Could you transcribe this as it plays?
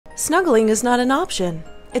Snuggling is not an option.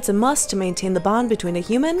 It's a must to maintain the bond between a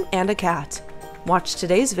human and a cat. Watch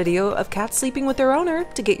today's video of cats sleeping with their owner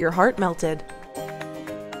to get your heart melted.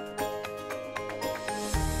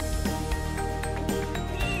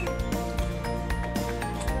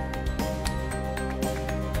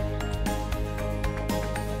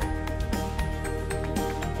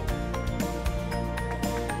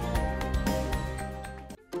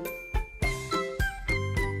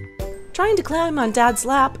 Trying to climb on Dad's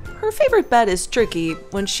lap, her favorite bed is tricky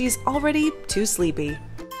when she's already too sleepy.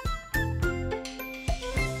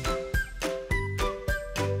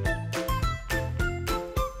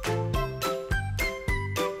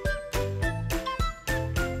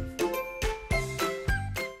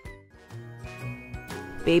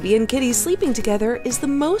 Baby and kitty sleeping together is the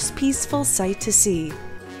most peaceful sight to see.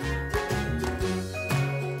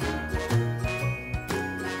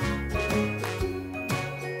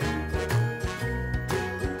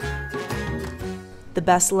 The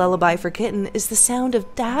best lullaby for kitten is the sound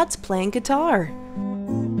of Dad's playing guitar.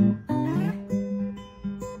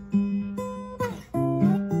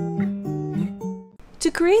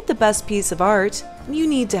 To create the best piece of art, you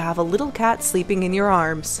need to have a little cat sleeping in your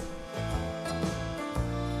arms.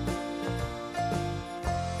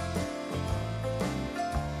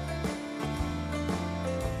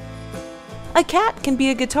 A cat can be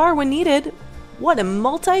a guitar when needed. What a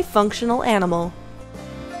multifunctional animal!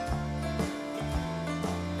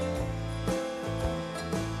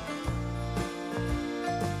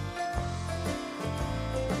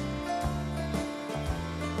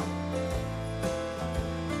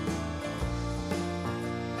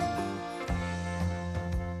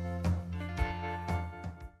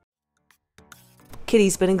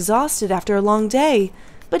 Kitty's been exhausted after a long day,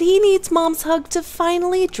 but he needs Mom's hug to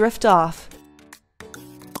finally drift off.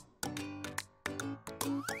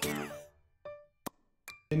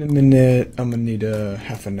 In a minute, I'm gonna need a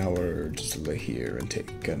half an hour just to lay here and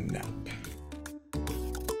take a nap.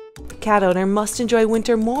 Cat owner must enjoy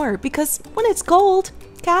winter more because when it's cold,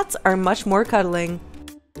 cats are much more cuddling.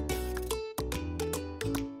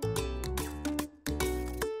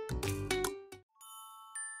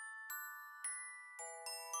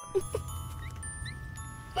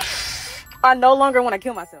 I no longer want to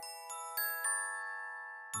kill myself.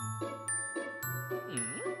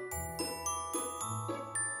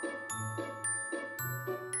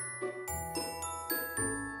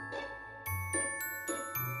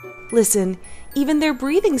 Listen, even their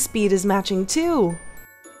breathing speed is matching too.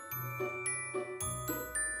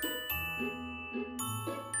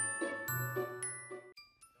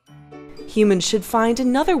 Humans should find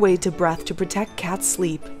another way to breath to protect cats'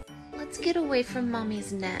 sleep. Let's get away from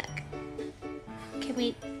Mommy's neck.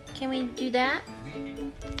 Can we do that?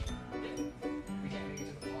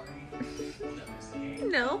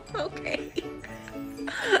 No? Okay.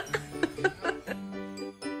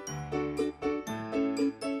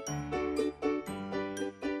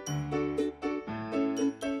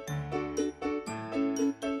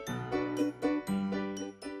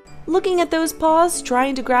 Looking at those paws,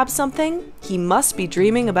 trying to grab something, he must be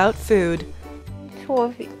dreaming about food.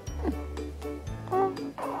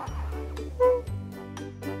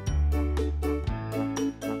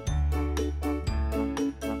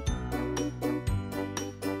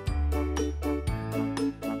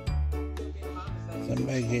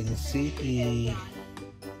 Somebody getting sleepy.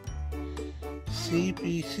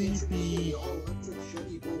 Sleepy.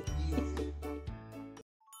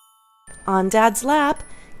 On Dad's lap,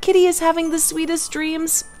 Kitty is having the sweetest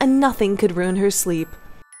dreams, and nothing could ruin her sleep.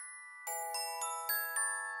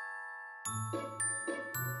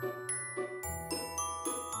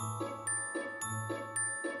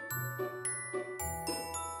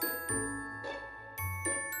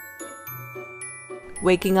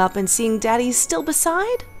 Waking up and seeing Daddy still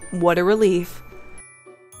beside? What a relief!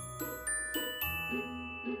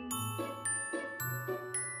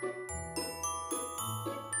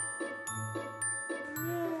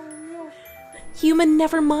 Human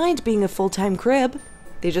never mind being a full-time crib.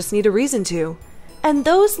 They just need a reason to. And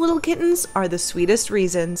those little kittens are the sweetest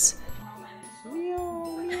reasons.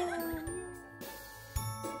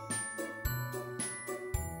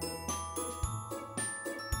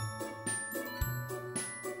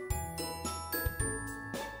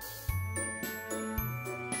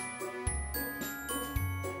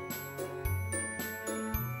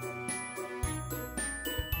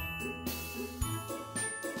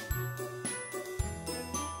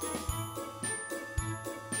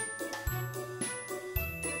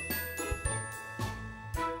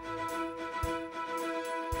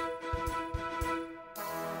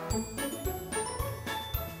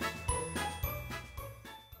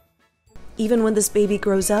 Even when this baby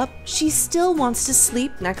grows up, she still wants to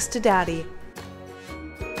sleep next to Daddy.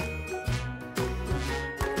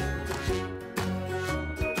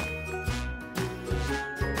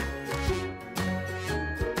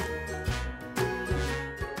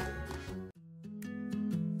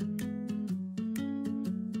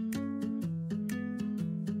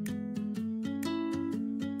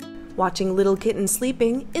 Watching little kittens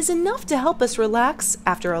sleeping is enough to help us relax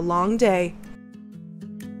after a long day.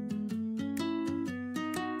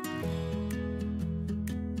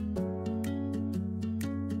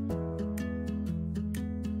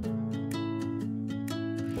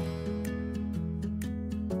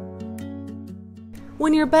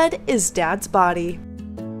 When your bed is Dad's body.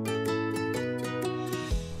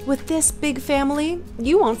 With this big family,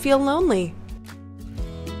 you won't feel lonely.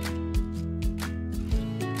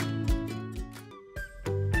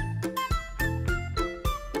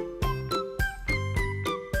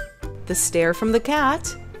 The stare from the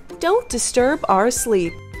cat. Don't disturb our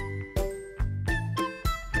sleep.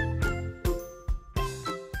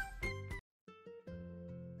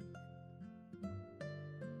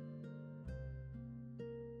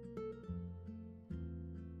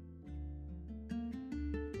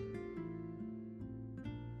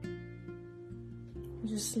 He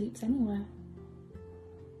just sleeps anywhere.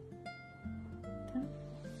 Okay.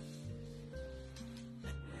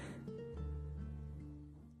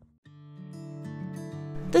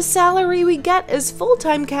 The salary we get as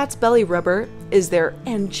full-time cat's belly rubber is their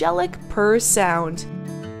angelic purr sound.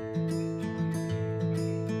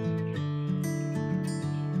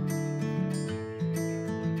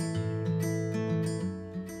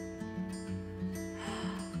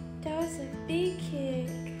 That was a big kick.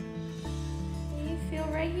 You feel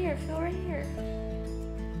right here, feel right here.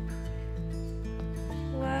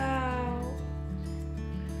 Wow.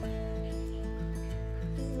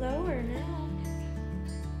 He's lower now.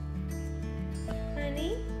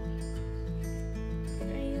 Honey?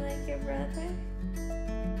 Are you like your brother?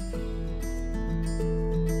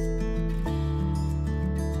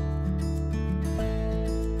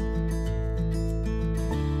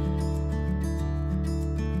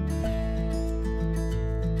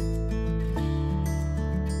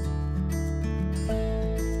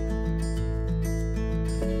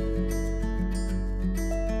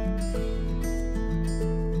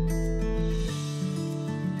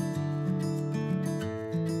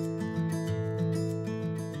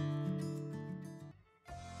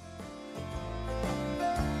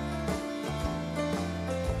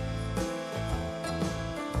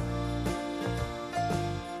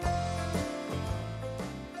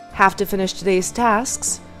 Have to finish today's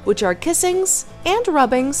tasks, which are kissings and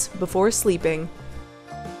rubbings before sleeping.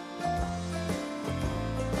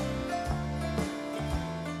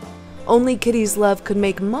 Only Kitty's love could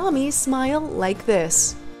make Mommy smile like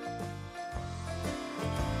this.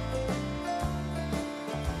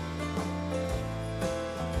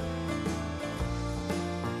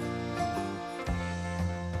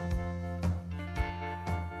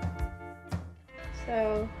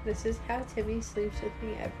 So this is how Timmy sleeps with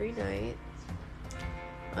me every night.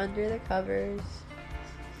 Under the covers,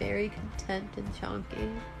 very content and chunky.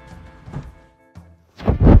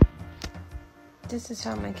 This is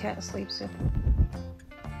how my cat sleeps with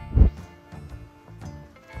me.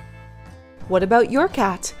 What about your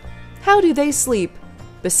cat? How do they sleep?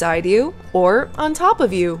 Beside you or on top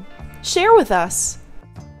of you? Share with us!